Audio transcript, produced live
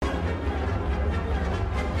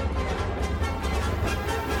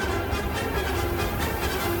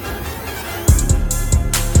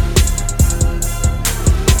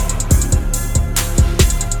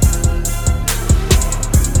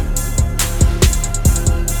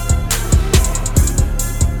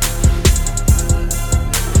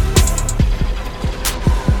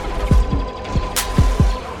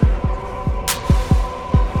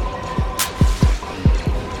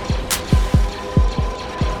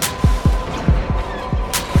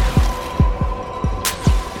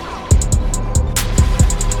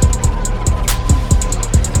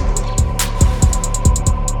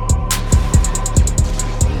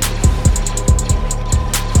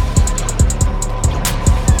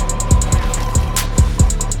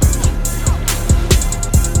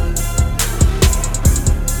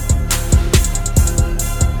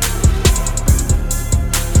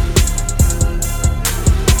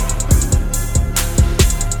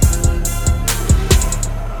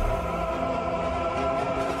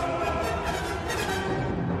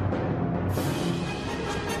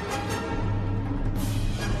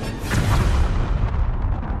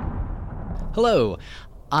Hello,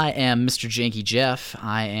 I am Mr. Janky Jeff.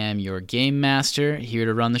 I am your game master here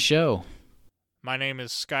to run the show. My name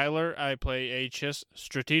is Skylar. I play a chess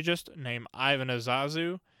strategist named Ivan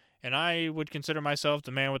Azazu, and I would consider myself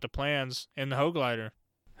the man with the plans in the Hoglider.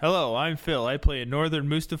 Hello, I'm Phil. I play a Northern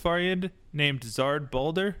Mustafarian named Zard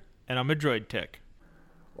Balder, and I'm a droid tech.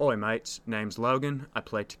 Oi mates, name's Logan. I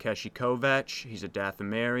play Takeshi Kovacs. He's a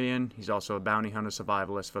Dathomirian. He's also a bounty hunter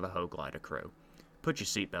survivalist for the Hoglider crew. Put your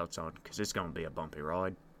seatbelts on, because it's going to be a bumpy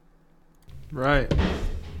ride. Right.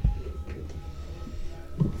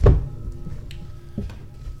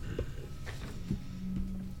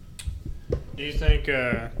 Do you think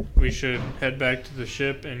we should head back to the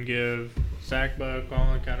ship and give Sackbug a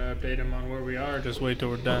call and kind of update him on where we are, or just wait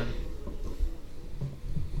till we're done?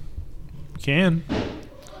 Can.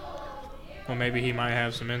 Well, maybe he might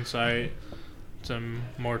have some insight, some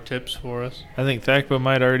more tips for us. I think Thakba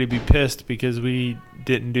might already be pissed because we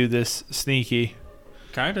didn't do this sneaky.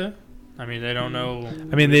 Kinda. I mean, they don't know.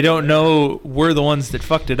 I mean, they don't know we're the ones that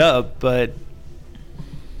fucked it up, but...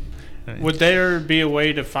 Would there be a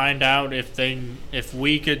way to find out if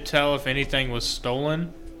we could tell if anything was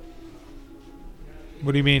stolen?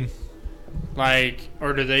 What do you mean? Like,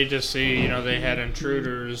 or do they just see, they had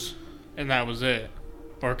intruders and that was it?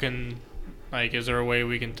 Or is there a way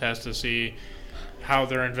we can test to see how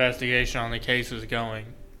their investigation on the case is going?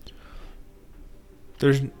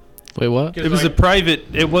 There's... Wait, what? It was a private...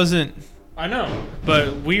 It wasn't... I know,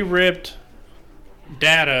 but we ripped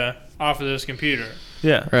data off of this computer.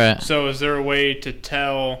 Yeah. Right. So is there a way to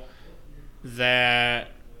tell that,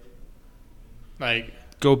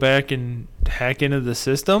 go back and hack into the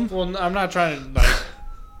system? Well, I'm not trying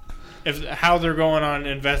to, how they're going on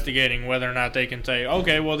investigating whether or not they can say,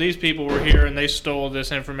 okay, well, these people were here and they stole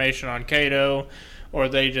this information on Kato, or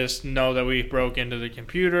they just know that we broke into the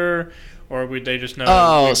computer, or they just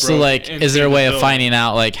know is there a way of finding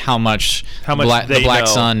out, how much the Black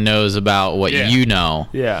Sun knows about what you know?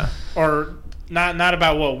 Yeah. Or not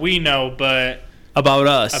about what we know, but... About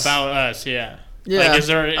us. About us, yeah. Yeah. Is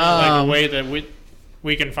there a way that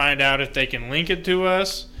we can find out if they can link it to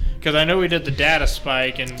us? Because I know we did the data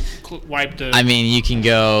spike and wiped the... I mean, you can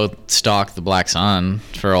go stalk the Black Sun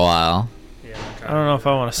for a while. Yeah, I don't know if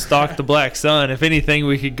I want to stalk the Black Sun. If anything,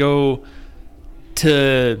 we could go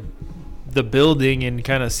to the building and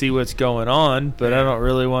kind of see what's going on, but I don't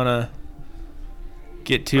really want to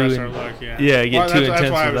get too... Press our luck, yeah. Yeah, get too intense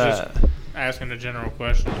that's why with I was that. just asking a general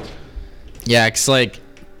question. Yeah, because,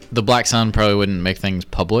 the Black Sun probably wouldn't make things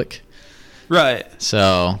public. Right.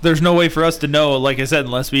 So... There's no way for us to know, like I said,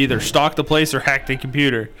 unless we either stalk the place or hack the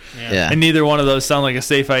computer. Yeah. And neither one of those sound like a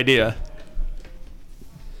safe idea.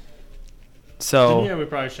 So... Yeah, we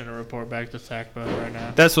probably shouldn't report back to Sackbug right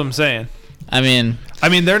now. That's what I'm saying. I mean,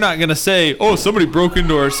 they're not going to say, oh, somebody broke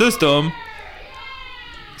into our system.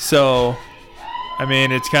 So,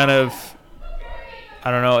 it's kind of...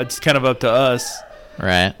 I don't know. It's kind of up to us.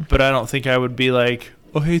 Right. But I don't think I would be like,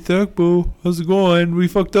 oh, hey, Thakbo, how's it going? We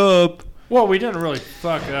fucked up. Well, we didn't really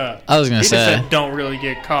fuck up. I was going to say. He just said don't really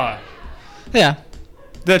get caught. Yeah.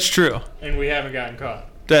 That's true. And we haven't gotten caught.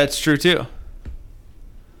 That's true, too. All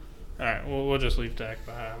right, we'll just leave Dak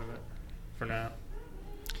behind it for now.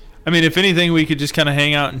 If anything, we could just kind of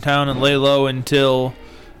hang out in town and lay low until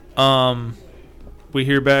we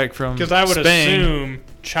hear back from Because I would Spain. assume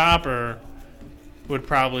Chopper would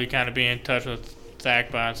probably kind of be in touch with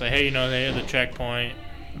Thakba and say, hey, they had the checkpoint.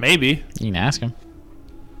 Maybe. You can ask him.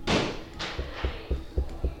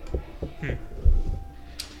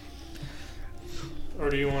 Or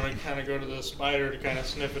do you want to kind of go to the spider to kind of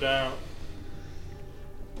sniff it out?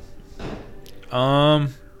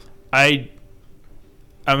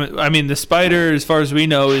 The spider, as far as we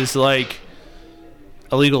know, is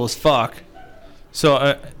illegal as fuck.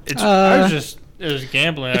 So it's. It was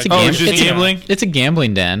gambling. It's it's just gambling. It's a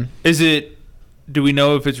gambling den. Is it? Do we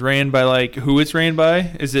know if it's ran by who it's ran by?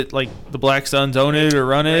 Is it the Black Suns own it or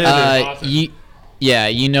run it?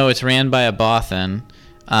 It's ran by a Bothan,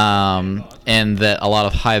 and that a lot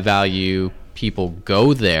of high value people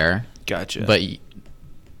go there. Gotcha. But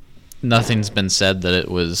nothing's been said that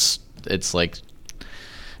it's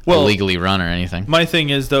illegally run or anything. My thing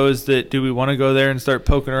is that do we want to go there and start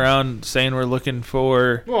poking around saying we're looking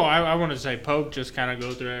for... Well, I want to say poke, just kind of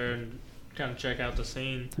go through there and kind of check out the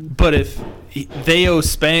scene. But if they owe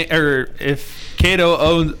Spain, or if Kato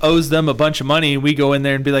owes them a bunch of money, we go in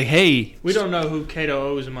there and be like, hey... We don't know who Kato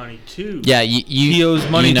owes money to. Yeah, he owes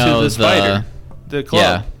money to the spider, the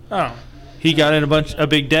club. Yeah. Oh. He got in a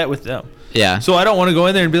big debt with them. Yeah. So I don't want to go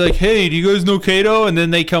in there and be like, hey, do you guys know Kato? And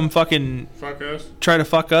then they come fucking... Fuck us? Try to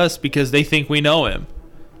fuck us because they think we know him.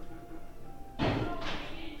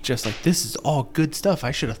 Just like, this is all good stuff.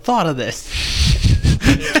 I should have thought of this.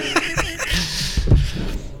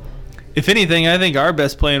 If anything, I think our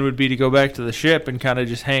best plan would be to go back to the ship and kind of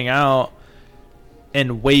just hang out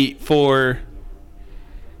and wait for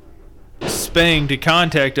Spang to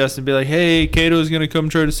contact us and be like, hey, Kato's going to come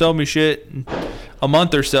try to sell me shit in a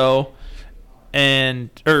month or so.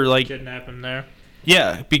 Or like, Kidnap him there.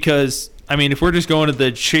 yeah, because, I mean, if we're just going to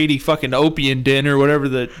the shady fucking opium den or whatever,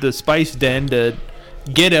 the spice den to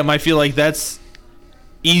get him, I feel like that's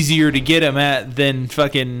easier to get him at than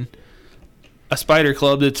fucking a spider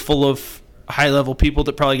club that's full of high-level people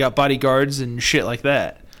that probably got bodyguards and shit like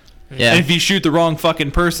that. Yeah. And if you shoot the wrong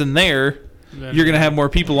fucking person there, Then you're going to have more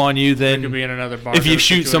people on you It could than be in another bar. if you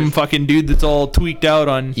shoot some fucking dude that's all tweaked out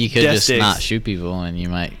on You could death just sticks. not shoot people, and you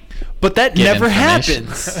might. But that get never information.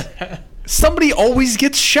 happens. Somebody always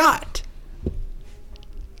gets shot.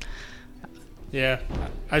 Yeah,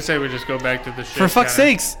 I say we just go back to the ship. For fuck's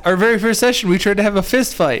kinda. sakes, our very first session, we tried to have a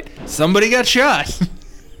fist fight. Somebody got shot.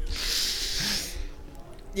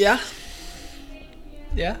 Yeah.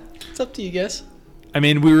 Yeah. It's up to you guys. I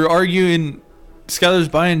mean, we were arguing. Skylar's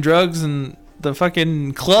buying drugs in the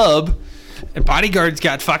fucking club, and bodyguards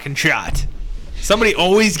got fucking shot. Somebody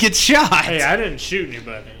always gets shot. Hey, I didn't shoot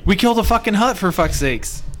anybody. We killed a fucking hut, for fuck's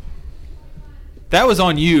sakes. That was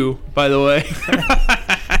on you, by the way.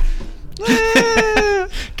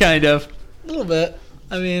 Kind of. A little bit.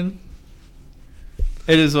 I mean,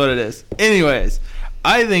 It is what it is. Anyways,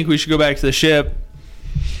 I think we should go back to the ship,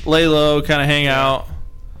 lay low, kind of hang out.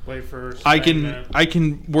 Wait for. I Spang to-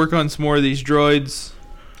 can work on some more of these droids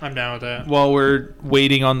I'm down with that. while we're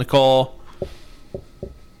waiting on the call,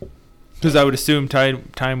 because I would assume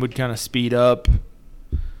time would kind of speed up.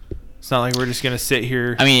 It's not like we're just gonna sit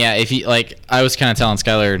here. I mean, yeah. If you like, I was kind of telling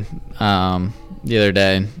Skylar the other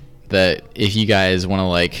day that if you guys want to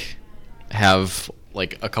like have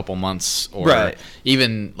like a couple months or Right.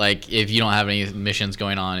 even like if you don't have any missions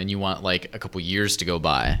going on and you want like a couple years to go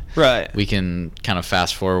by, Right. we can kind of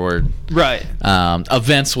fast forward. Right.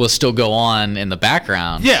 Events will still go on in the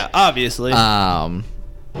background. Yeah, obviously.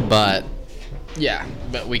 But yeah,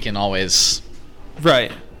 but we can always.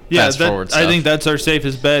 Right. Yeah, fast forward I stuff. think that's our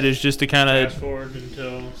safest bet, is just to kind Fast of, forward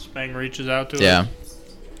until Spang reaches out to Yeah. us.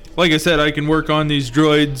 like I said, I can work on these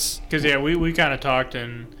droids. Because yeah, we kind of talked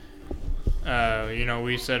and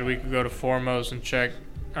we said we could go to Foremost and check,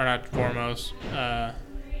 or not Foremost,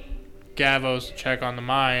 Gavos to check on the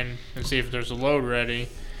mine and see if there's a load ready.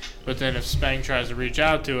 But then if Spang tries to reach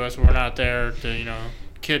out to us, we're not there to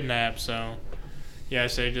kidnap. So yeah, I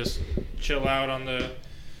say just chill out on the.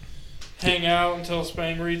 Hang out until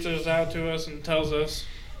Spang reaches out to us and tells us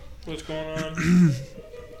what's going on.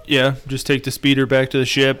 Yeah, just take the speeder back to the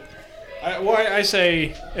ship. I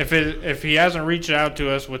say if he hasn't reached out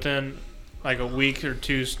to us within like a week or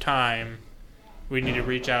two's time, we need to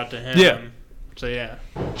reach out to him. Yeah. So yeah.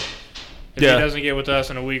 If Yeah. he doesn't get with us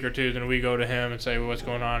in a week or two, then we go to him and say, well, "What's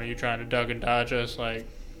going on? Are you trying to duck and dodge us?" Like.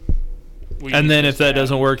 And then if that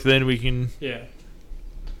doesn't work, then we can Yeah.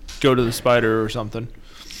 go to the spider or something.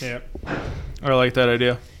 Yeah. I like that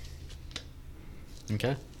idea.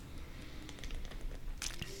 Okay.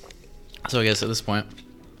 So I guess at this point,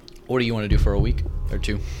 what do you want to do for a week or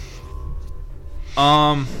two?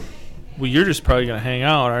 Well, you're just probably gonna hang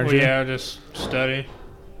out, aren't Well, you? yeah. Just study.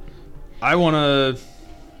 I wanna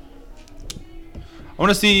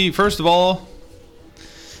see, first of all.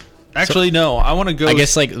 Actually, no. I want to go. I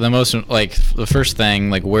guess like the first thing,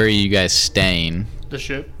 like where are you guys staying? The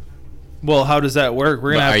ship. Well, how does that work?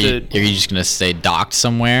 We're gonna Are have you to. just gonna stay docked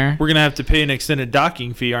somewhere? We're gonna have to pay an extended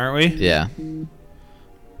docking fee, aren't we? Yeah.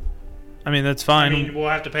 I mean, that's I fine. mean, we'll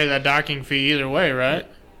have to pay that docking fee either way, right?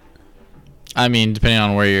 I mean, depending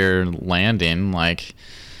on where you're landing, like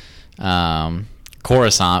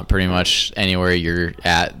Coruscant, pretty much anywhere you're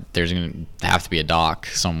at, there's gonna have to be a dock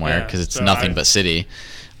somewhere Yeah, because it's so nothing but city.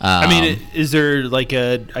 I mean, is there like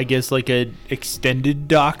a extended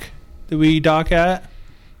dock that we dock at?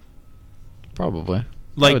 probably.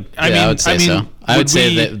 Like, I would say so. I would say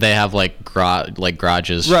we- that they have like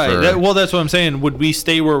garages. Right. For, Well, that's what I'm saying. Would we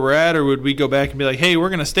stay where we're at, or would we go back and be like, "Hey, we're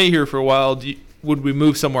gonna stay here for a while. Would we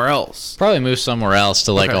move somewhere else?" probably move somewhere else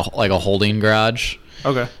to like Okay. a holding garage.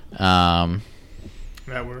 Okay.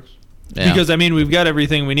 That works. Yeah. Because I mean, we've got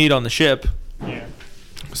everything we need on the ship, Yeah.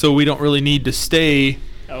 so we don't really need to stay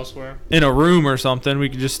Elsewhere. in a room or something. We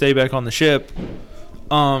could just stay back on the ship.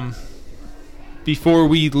 Before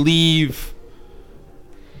we leave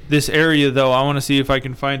this area, though, I want to see if I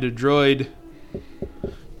can find a droid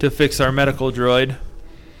to fix our medical droid.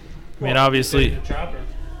 I mean, obviously, The chopper.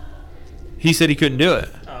 he said he couldn't do it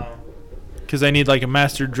Oh. because I need like a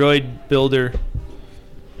master droid builder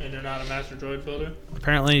You're not a master droid builder?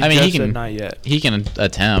 Apparently, I mean, Jeff he said can not yet. He can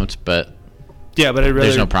attempt, but Yeah, but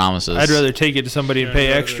there's no promises. I'd rather take it to somebody and Yeah, pay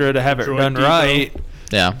rather extra to have it Droid done Depot. right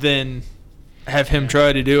Yeah. than have him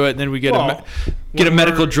try to do it, and then we get Well, get a when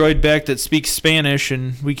medical we're- droid back that speaks Spanish,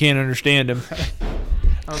 and we can't understand him. I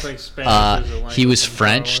don't think Spanish is a language. He was in Star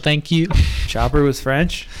French, Wars. thank you. Chopper was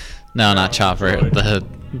French. No, No, not Chopper. droid.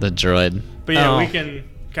 The droid. But yeah, Oh. we can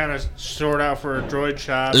kind of sort out for a droid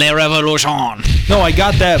shop. Le Revolution. No, I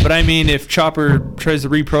got that, but I mean, if Chopper tries to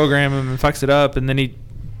reprogram him and fucks it up, and then he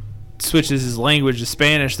switches his language to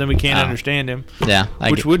Spanish, then we can't Oh. understand him. Yeah.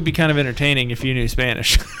 Which would be kind of entertaining if you knew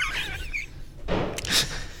Spanish.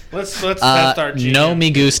 Let's test our GM. No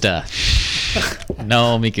me gusta.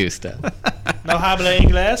 No me gusta. No habla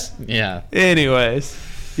inglés. Yeah. Anyways,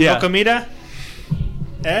 No yeah. comida.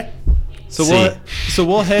 Eh? So See.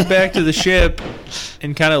 we'll head back to the ship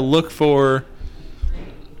and kind of look for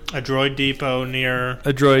A droid depot near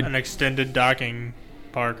a droid. an extended docking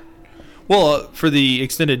park. Well, for the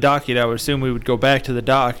extended dock, I would assume we would go back to the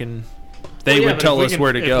dock and they Well, yeah, would but tell if us we can-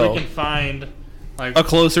 where to if go. we can find like A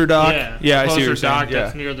closer dock. yeah, I see what closer you're saying. dock Yeah,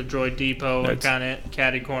 that's near the droid depot and That's- kind of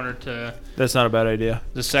catty corner to that's not a bad idea.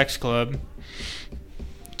 the sex club.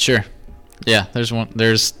 Sure. Yeah, there's one.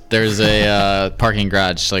 There's a parking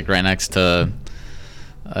garage like right next to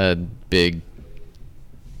a big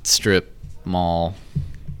strip mall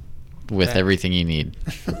with Okay. everything you need.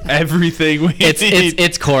 Everything we It's need.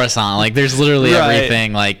 it's Coruscant. Like there's literally Right.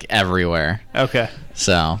 everything like everywhere. Okay.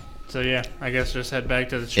 So So yeah, I guess just head back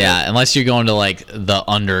to the ship. yeah, unless you're going to like the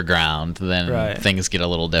underground, then Right. things get a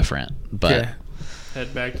little different. But Okay.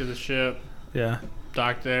 Head back to the ship, Yeah.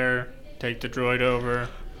 dock there, take the droid over,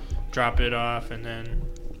 drop it off, and then.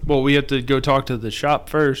 Well, we have to go talk to the shop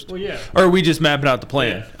first. Well, yeah. Or are we just mapping out the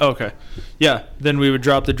plan? Okay. Yeah. Then we would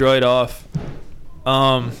drop the droid off.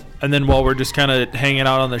 And then while we're just kind of hanging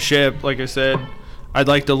out on the ship, like I said, I'd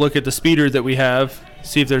like to look at the speeder that we have,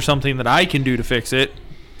 see if there's something that I can do to fix it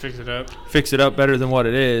Fix it up. better than what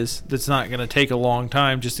it is. That's not going to take a long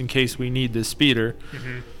time just in case we need this speeder.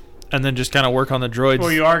 hmm And then just kind of work on the droids.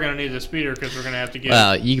 Well, you are going to need the speeder because we're going to have to get.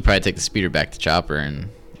 well, you could probably take the speeder back to Chopper and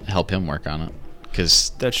help him work on it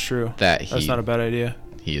because That's true. that That's not a bad idea.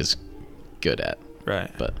 he is good at. Right.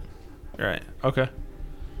 But Right. Okay.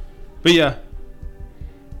 But yeah,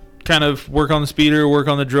 kind of work on the speeder, work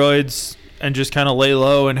on the droids, and just kind of lay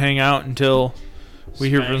low and hang out until we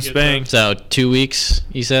hear Spang from gets Spang. so 2 weeks,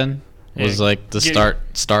 you said, was Yeah. like the Yeah.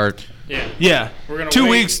 start. yeah. Yeah. We're gonna 2 wait.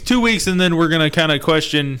 weeks. 2 weeks, and then we're gonna kind of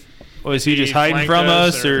question: was he He just hiding flanked from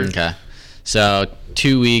us, us, or- or Okay. So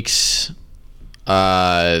 2 weeks,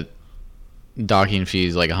 docking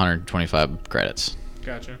fees like 125 credits.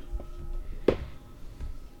 Gotcha.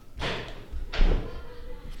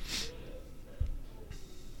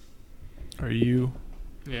 are you?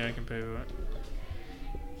 Yeah, I can pay for it.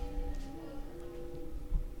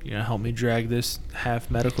 You gonna help me drag this half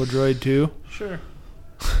medical droid too? Sure.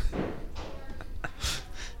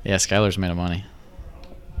 Yeah, Skylar's made of money.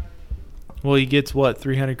 Well, he gets what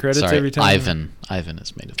 300 credits Sorry, every time. Ivan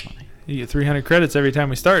is made of money. You get 300 credits every time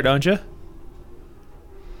we start, don't you?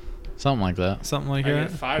 Something like that. Something like I that.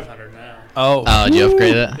 get 500 now. Oh. Oh, did you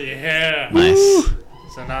upgrade it? Yeah. Nice.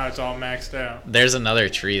 So now it's all maxed out. There's another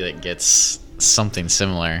tree that gets something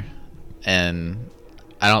similar, and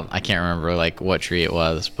I can't remember like what tree it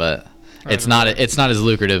was, but it's not as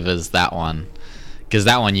lucrative as that one, because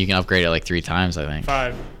that one you can upgrade it like 3 times, I think.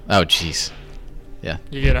 5. Oh, jeez. Yeah.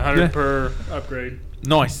 You get 100 Yeah. per upgrade.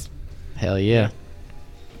 Nice. Hell yeah.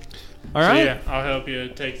 All So right. yeah, I'll help you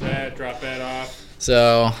take that, drop that off.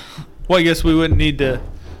 So, Well, I guess we wouldn't need to.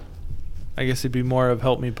 I guess it'd be more of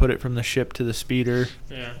help me put it from the ship to the speeder.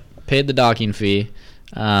 Yeah. paid the docking fee.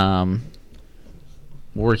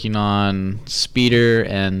 Working on speeder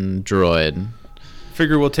and droid.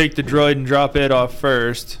 Figure we'll take the droid and drop it off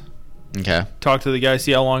first. Okay. Talk to the guy,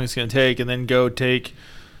 see how long it's going to take, and then go take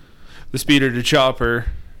the speeder to Chopper,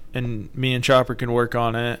 and me and Chopper can work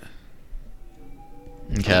on it.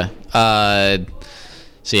 Okay.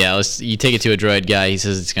 So yeah, you take it to a droid guy. He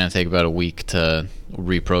says it's gonna take about a week to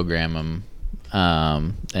reprogram him,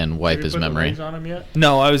 and wipe Have you his put the memory. legs on him yet?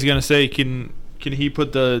 No, I was going to say, can he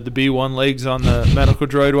put the B1 legs on the medical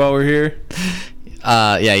droid while we're here?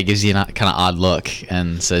 Yeah, he gives you a kind of odd look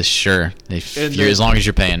and says, "Sure, if And you're the- as long as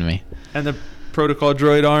you're paying me." And the protocol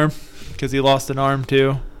droid arm, because he lost an arm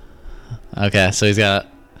too. Okay, so he's got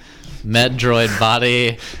med droid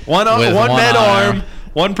body, One With one med arm. arm,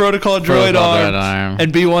 one protocol droid protocol arm, droid arm.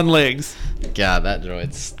 and B1 legs. God, that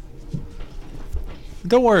droid's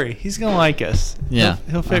Don't worry, he's gonna like us. Yeah.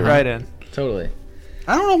 he'll fit Uh-huh. right in. totally.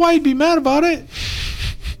 I don't know why he'd be mad about it.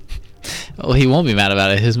 Well, he won't be mad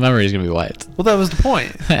about it. His memory is gonna be wiped. Well, that was the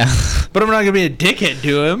point. Yeah. But I'm not gonna be a dickhead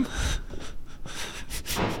to him.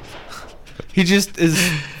 He just is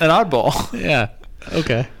an oddball. Yeah.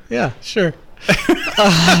 Okay. Yeah. Sure.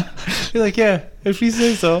 You're like, yeah, if he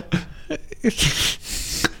says so.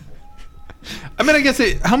 I mean, I guess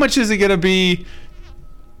how much is it gonna be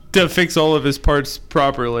to fix all of his parts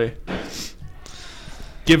properly?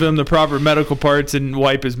 Give him the proper medical parts and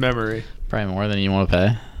wipe his memory. Probably more than you want to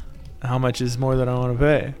pay. How much is more than I want to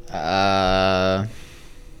pay?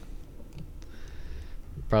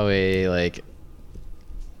 Probably like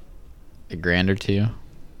 $1,000 or $2,000.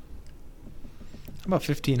 About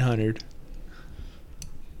 $1,500.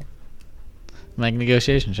 Make a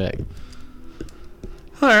negotiation check.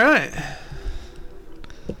 All right.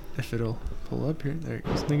 If it'll pull up here, there it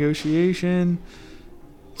goes. Negotiation.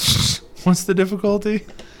 What's the difficulty?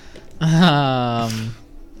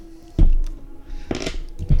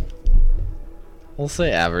 We'll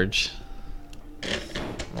say average.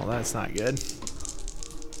 Well, that's not good.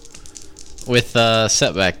 With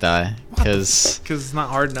setback die, because Because it's not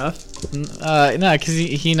hard enough. no, because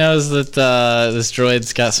he knows that this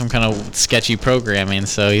droid's got some kind of sketchy programming,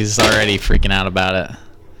 so he's already freaking out about it.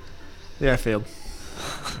 Yeah, I failed.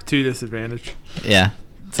 2 disadvantage. Yeah,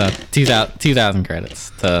 so 2,000 credits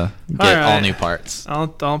to get all Alright. new parts. I'll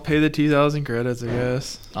pay the 2,000 credits, I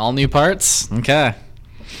guess. All new parts. Okay,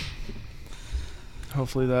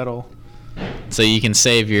 Hopefully that'll. so you can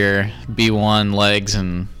save your B1 legs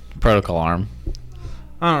and protocol arm.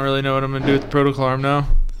 I don't really know what I'm gonna do with the protocol arm now.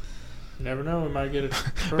 You never know. We might get it.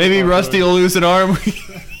 Maybe Rusty will lose an arm.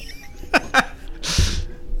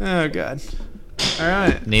 Oh God. All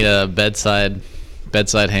right. Need a bedside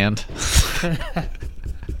hand.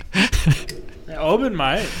 Oben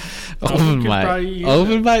might. Oven could probably use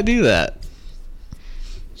it. might do that.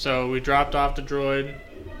 So we dropped off the droid.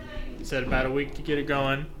 Said about a week to get it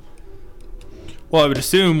going. Well, I would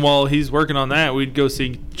assume while he's working on that, we'd go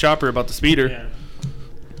see Chopper about the speeder. Yeah.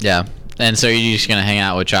 Yeah. And so you're just gonna hang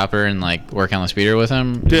out with Chopper and like work on the speeder with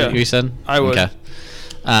him? Yeah. You said? I would. Okay.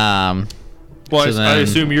 Well, So I then-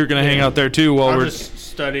 assume you're gonna hang out there too while I'll we're. just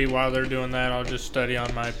study while they're doing that. I'll just study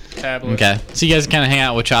on my tablet. Okay. So you guys kind of hang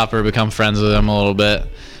out with Chopper, become friends with him a little bit.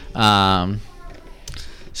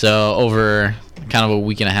 So over kind of a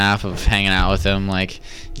week and a half of hanging out with him, like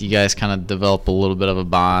you guys kind of develop a little bit of a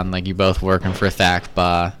bond. Like you're both working for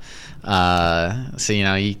Thakba. So you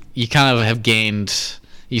know you kind of have gained.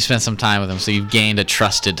 You spent some time with him, so you've gained a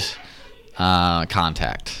trusted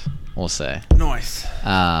contact. We'll say. Nice.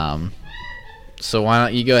 So why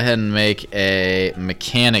don't you go ahead and make a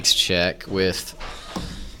mechanics check with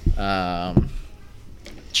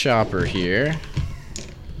Chopper here.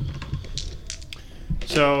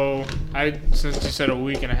 So since you said a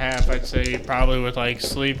week and a half, I'd say probably with like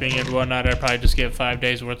sleeping and whatnot, I'd probably just get 5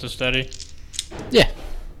 days worth of study. Yeah.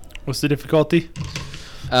 What's the difficulty?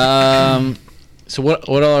 So what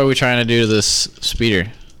all are we trying to do to this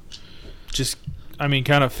speeder? Just, I mean,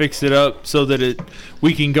 kind of fix it up so that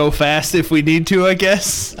we can go fast if we need to, I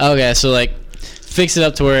guess. Okay, so like fix it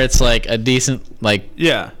up to where it's like a decent, like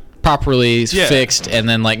Yeah. properly Yeah. fixed, and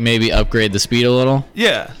then like maybe upgrade the speed a little.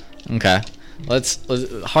 Yeah. Okay. Let's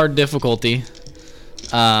hard difficulty.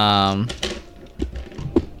 But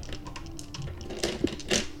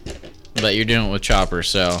you're doing it with Chopper,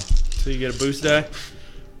 so So you get a boost die?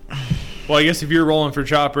 Well, I guess if you're rolling for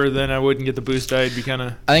Chopper, then I wouldn't get the boost die. It'd be kind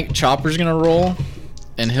of... I think Chopper's gonna roll,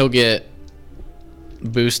 and he'll get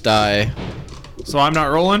boost die. So I'm not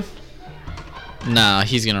rolling? Nah,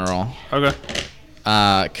 he's gonna roll. Okay.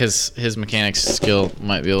 Because his mechanics skill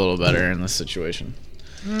might be a little better in this situation.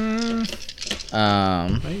 Well,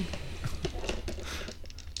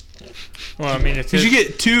 I mean, it's Because you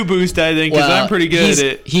get 2 boost die then, because I'm pretty good at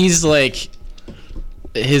it. He's like,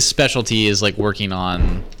 his specialty is like working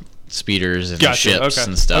on speeders and Gotcha, ships okay,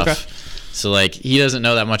 and stuff. okay. So like, he doesn't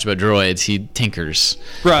know that much about droids. He tinkers.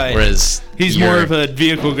 Right. Whereas He's more of a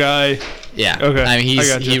vehicle guy. yeah. Okay, I mean, I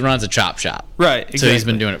gotcha. he runs a chop shop. Right, exactly. So he's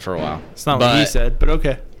been doing it for a while. It's not what he said, but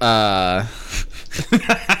okay.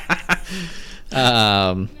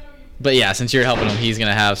 But yeah, since you're helping him, he's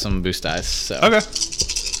gonna have some boost dice. So Okay.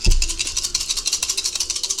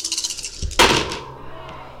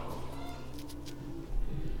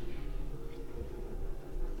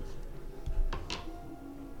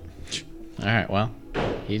 All right. Well,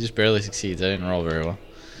 he just barely succeeds. I didn't roll very well.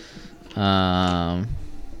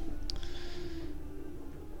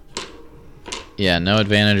 Yeah, no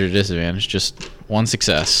advantage or disadvantage, just 1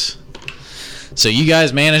 success. So you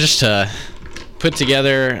guys managed to put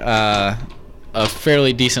together a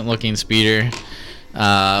fairly decent looking speeder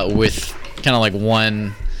with kind of like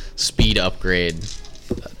one speed upgrade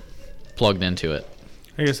plugged into it.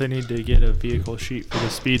 I guess I need to get a vehicle sheet for the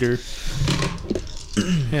speeder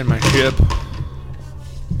and my ship.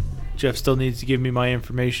 Jeff still needs to give me my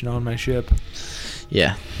information on my ship.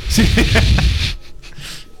 Yeah,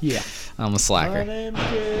 Yeah. I'm a slacker. name's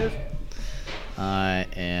Jeff. I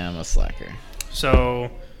am a slacker. So,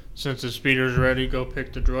 since the speeder's ready, go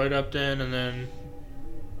pick the droid up then, and then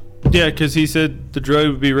Yeah, because he said the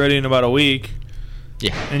droid would be ready in about a week.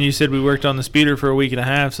 Yeah. And you said we worked on the speeder for a week and a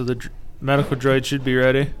half, so the medical droid should be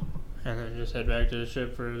ready. and then just head back to the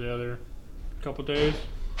ship for the other couple days.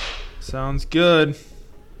 Sounds good.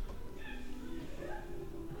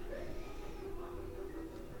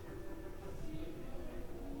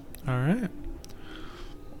 All right.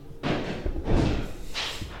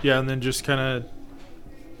 Yeah, and then just kind of,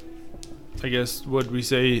 I guess, what we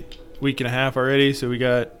say, week and a half already. So we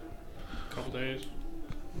got Couple days.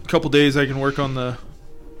 a couple days I can work on the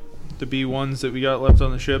B1s that we got left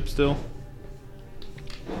on the ship still.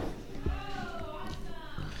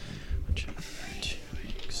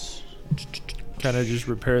 Kind of just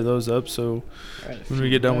repair those up so when we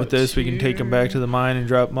get done with this, we can take them back to the mine and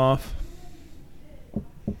drop them off.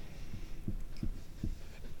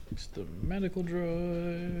 Fix the medical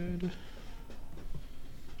droid.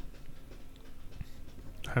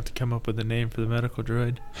 I have to come up with a name for the medical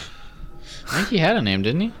droid. I think he had a name,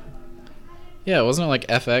 didn't he? Yeah, wasn't it like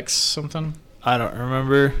FX something? I don't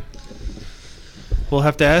remember. We'll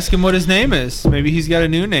have to ask him what his name is. Maybe he's got a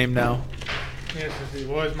new name now. Yes, he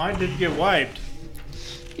was. Mine did get wiped.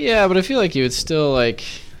 Yeah, but I feel like you would still like.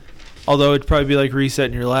 Although it'd probably be like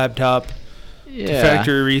resetting your laptop. Yeah. The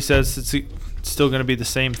factory resets, it's still going to be the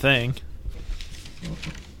same thing.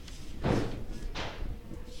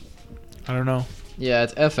 I don't know. Yeah,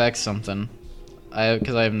 it's FX something.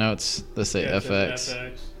 Because I have notes that say Yeah, it FX.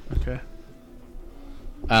 says Okay.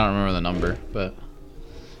 I don't remember the number, but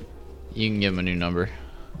you can give him a new number.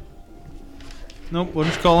 Nope, we'll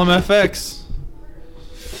just call him FX.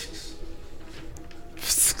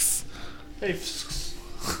 Hey,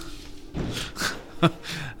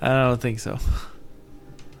 I don't think so.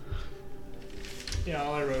 yeah,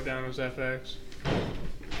 all I wrote down was FX.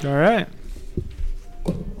 All right.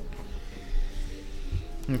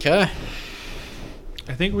 Okay.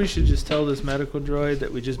 I think we should just tell this medical droid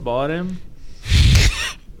that we just bought him.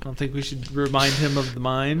 I don't think we should remind him of the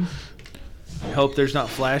mine. I hope there's not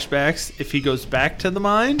flashbacks if he goes back to the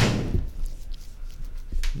mine.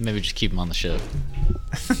 Maybe just keep him on the ship.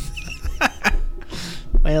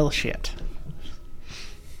 Well, shit.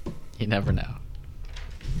 You never know.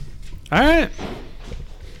 All right.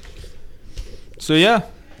 So, yeah.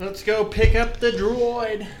 Let's go pick up the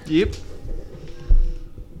droid. Yep.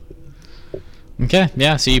 Okay,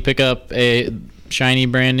 yeah, so you pick up a shiny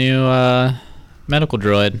brand new medical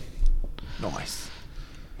droid. Nice.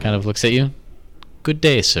 Kind of looks at you. Good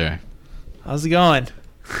day, sir. How's it going?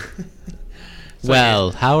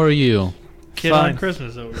 Well, how are you? Kid Fine. on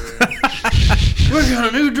Christmas over there. We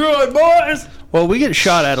got a new droid, boys. Well, we get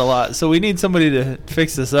shot at a lot, so we need somebody to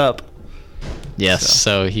fix this up. Yes,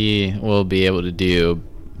 so he will be able to do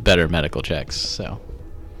better medical checks. So,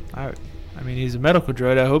 I mean, he's a medical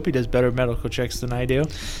droid. I hope he does better medical checks than I do.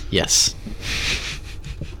 yes.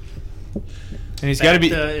 And he's got to be,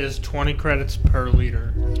 Bacta is 20 credits per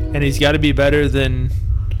liter. better than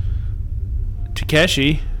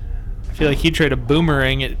Takeshi. I feel like he tried to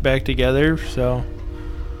boomerang it back together. So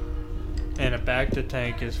And a Bacta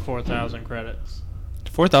tank is 4,000 credits.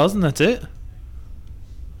 4,000. That's it.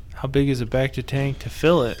 How big is a Bacta tank to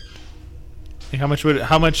fill it? Like how much would it?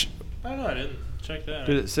 How much I don't know, I didn't check that.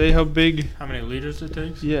 did it say? How big? How many liters it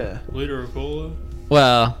takes? Yeah. Liter of cola?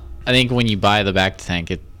 Well, I think when you buy the Bacta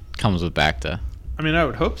tank, it comes with Bacta. I mean, I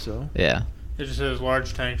would hope so. Yeah. It just says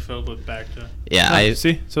large tank filled with Bacta. Yeah, Oh,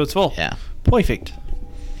 see, so it's full. yeah. Perfect.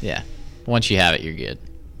 Yeah. Once you have it, you're good.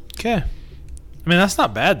 Okay. I mean, that's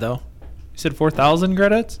not bad though. You said 4,000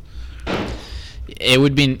 credits. It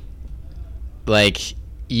would be like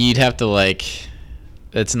you'd have to like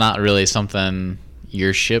it's not really something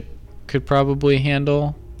your ship could probably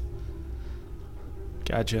handle.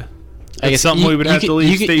 Gotcha. I guess something we would have to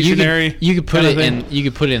leave stationary. You could put kind it of in. thing? You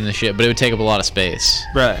could put it in the ship, but it would take up a lot of space.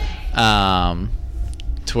 Right.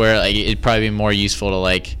 To where like it'd probably be more useful to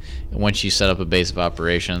like once you set up a base of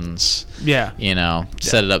operations. Yeah. You know,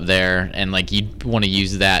 set it up there, and like you'd want to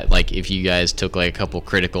use that like if you guys took like a couple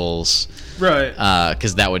criticals, Right.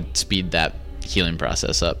 because that would speed that healing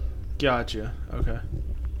process up. Gotcha. Okay.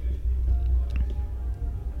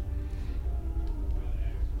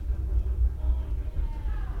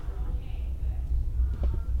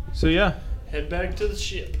 So yeah. Head back to the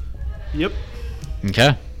ship. Yep.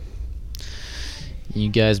 Okay. You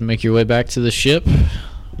guys make your way back to the ship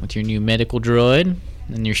with your new medical droid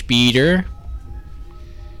and your speeder.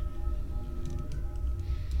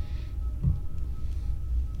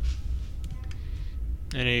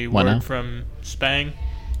 Any Why word not? from Spang?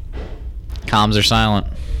 Comms are silent.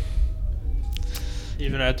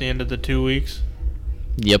 Even at the end of the 2 weeks?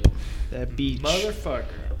 Yep. That beach. Motherfucker.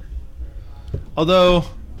 Although,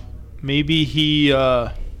 maybe he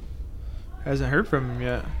hasn't heard from him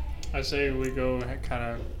yet. I say we go kind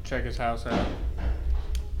of check his house out.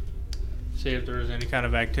 See if there's any kind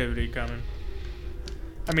of activity coming.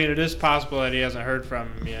 I mean, it is possible that he hasn't heard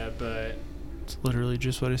from him yet, but... It's literally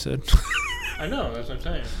just what I said. I know, that's what I'm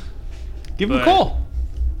saying. Give him a But- call.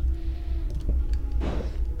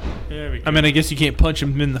 Yeah, we I can. mean, I guess you can't punch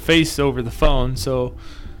him in the face over the phone, so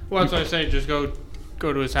Well, that's what I say. Just go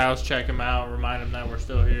to his house, check him out, remind him that we're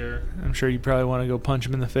still here. I'm sure you probably want to go punch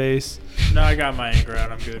him in the face. No, I got my anchor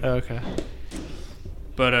out. I'm good. Okay.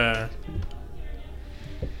 But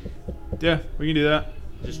Yeah, we can do that.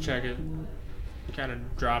 just check it. Kind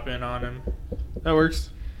of drop in on him. That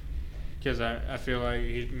works. Because I feel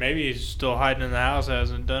like maybe he's still hiding in the house,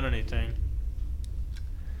 hasn't done anything.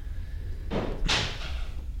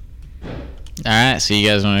 All right, so you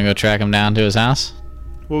guys want to go track him down to his house?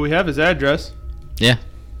 Well, we have his address. Yeah.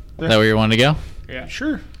 Is that where you want to go? Yeah.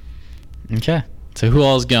 Sure. Okay. So who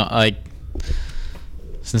all's going? Like,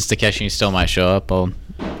 since Takeshi still might show up, I'll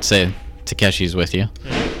say Takeshi's with you.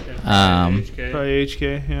 HK. Probably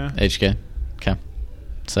HK, yeah. HK. Okay.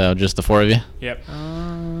 So just the four of you. Yep.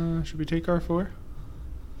 Should we take R4?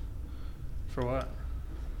 For what?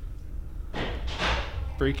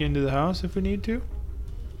 Break into the house if we need to?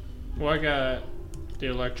 Well, I got the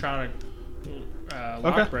electronic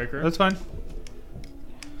lock breaker. That's fine.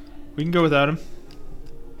 We can go without him.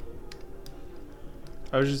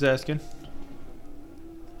 I was just asking.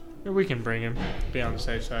 Yeah, we can bring him. Be on the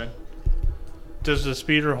safe side. Does the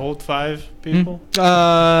speeder hold 5 people?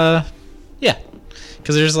 Yeah.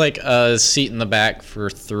 Because there's like a seat in the back for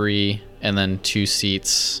 3, and then 2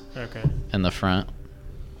 seats Okay. in the front.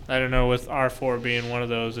 I don't know with R4 being one of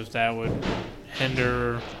those if that would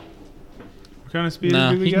hinder. What kind of speeder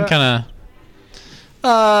No, do we you can got? kind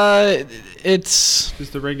of. It's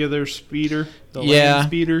Just the regular speeder? The Yeah. land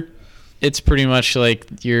speeder? it's pretty much like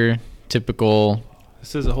your typical. It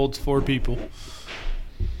says it holds 4 people.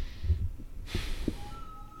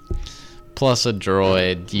 Plus a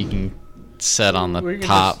droid you can set on the We can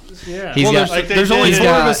top. just- yeah. He's Well, got- there's, Like they there's did only in- 4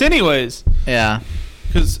 of got- us anyways. Yeah.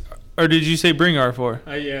 Or did you say bring R4?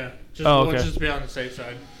 Yeah. Just, Oh, we'll okay. just be on the safe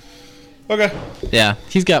side. Okay. Yeah.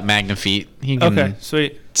 He's got magna feet. He can Okay,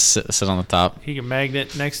 sweet. sit on the top. He can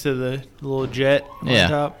magnet next to the little jet on Yeah.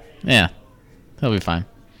 top. Yeah. He'll be fine.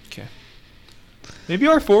 Okay. Maybe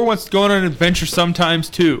R4 wants to go on an adventure sometimes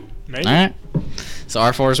too. Maybe. All right. So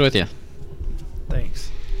R4's with you. Thanks.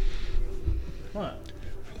 What?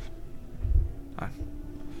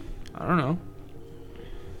 I don't know.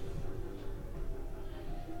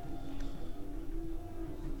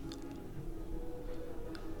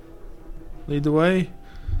 Lead the way,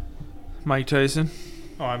 Mike Tyson.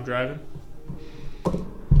 Oh, I'm driving.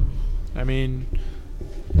 I mean,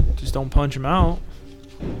 just don't punch him out.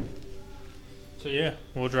 So yeah,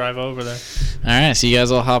 we'll drive over there. All right. So you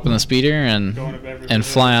guys all hop in the speeder and Going to Beverly and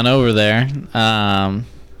Hills. fly on over there.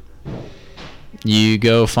 You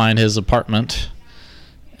go find his apartment,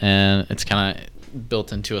 and it's kind of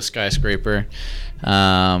built into a skyscraper.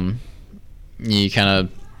 You kind of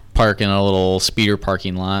park in a little speeder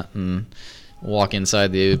parking lot and walk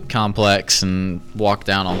inside the complex and walk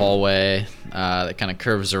down a hallway that kind of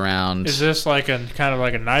curves around. Is this like a kind of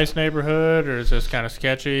like a nice neighborhood, or is this kind of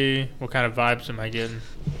sketchy? What kind of vibes am I getting?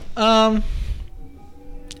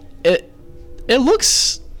 It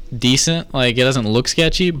looks decent. Like, it doesn't look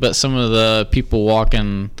sketchy, but some of the people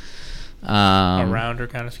walking Around are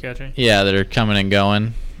kind of sketchy. yeah, that are coming and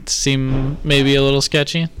going seem maybe a little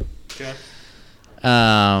sketchy. Okay.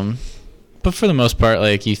 But for the most part,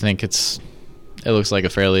 like, you think it looks like a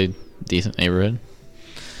fairly decent neighborhood.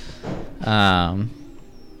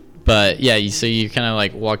 But yeah, so you're kind of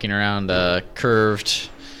like walking around a curved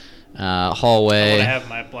I hallway. want to have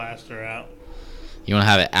my blaster out. You want to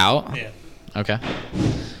have it out? Yeah. Okay.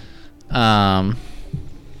 I'm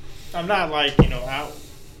not like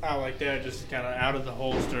out like that. Just kind of out of the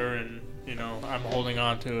holster, and I'm holding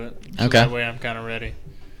on to it. So Okay. That way I'm kind of ready.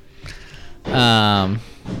 Um,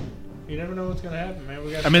 You never know what's gonna happen, man.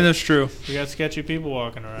 I mean, that's true. we got sketchy people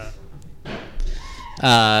walking around.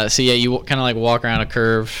 So yeah, you kind of like walk around a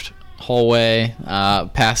curved hallway,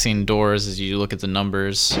 passing doors as you look at the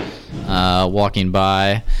numbers, walking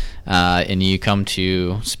by, and you come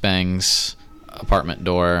to Spang's apartment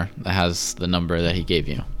door that has the number that he gave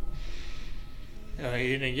you. He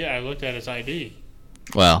didn't get. I looked at his ID.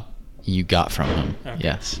 Well, you got from him. Okay.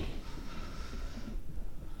 Yes.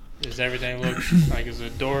 Does everything look like is the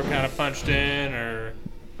door kind of punched in or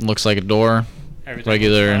Looks like a door. everything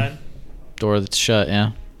Regular. looks fine? Door that's shut,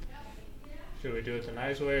 yeah. Should we do it the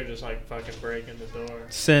nice way or just like fucking break in the door?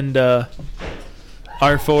 Send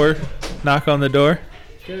R4, knock on the door.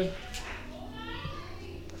 Good.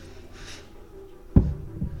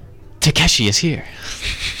 Takeshi is here.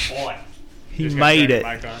 Boy. He Just gotta made turn it. the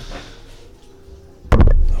mic on.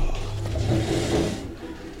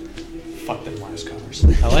 Fuck them last covers.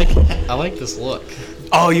 I like this look.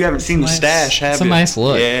 Oh, you haven't seen the Nice. stash, have It's a you? nice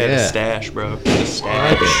look, Yeah, the yeah. stash, bro. The I like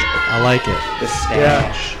stash. it. I like it. The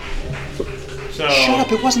stash. So Shut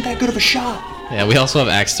up! It wasn't that good of a shot. Yeah, we also have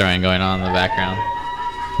axe throwing going on in the background.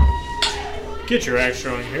 get your axe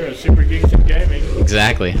throwing here at Super Geeks and Gaming.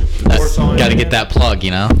 Exactly. That's, on gotta in. get that plug,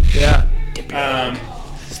 you know? Yeah.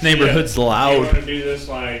 This neighborhood's You loud. want to do this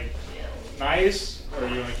like nice, or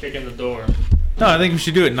you want to kick in the door? No, I think we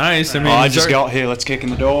should do it nice. I mean, I just start- got here. Let's kick in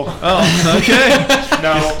the door. Oh, okay.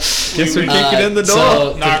 No. Guess we're we kicking in the door.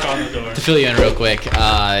 So, knock on the door. to fill you in real quick,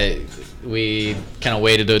 we kind of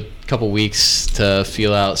waited a couple weeks to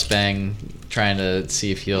feel out Spang, trying to see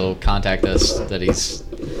if he'll contact us, that he's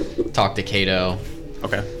talked to Kato.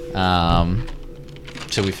 Okay.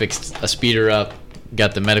 So we fixed a speeder up,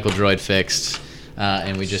 got the medical droid fixed,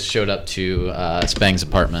 and we just showed up to Spang's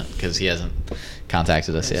apartment because he hasn't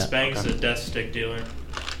contacted us yet. Spang's the death stick dealer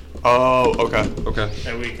Oh, okay. Okay.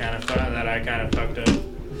 that we kind of that I kind of fucked up.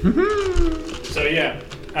 So yeah,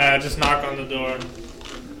 just knock on the door.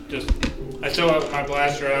 Just I throw up my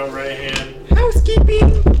blaster out right hand. Housekeeping.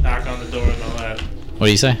 Knock on the door on the left. What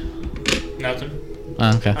do you say? Nothing.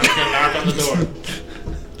 Oh, okay. I'm just gonna knock on the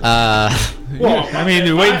door. Well, I mean,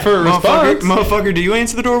 you're waiting for a Motherfucker, response. motherfucker, do you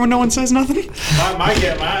answer the door when no one says nothing?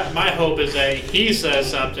 my hope is that he says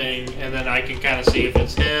something, and then I can kind of see if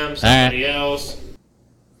it's him, somebody else.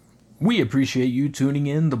 We appreciate you tuning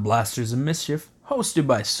in to Blasters and Mischief, hosted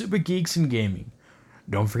by Super Geeks and Gaming.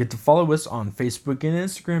 Don't forget to follow us on Facebook and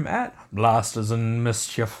Instagram at Blasters and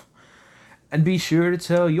Mischief. And be sure to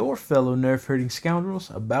tell your fellow nerf-hurting scoundrels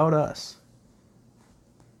about us.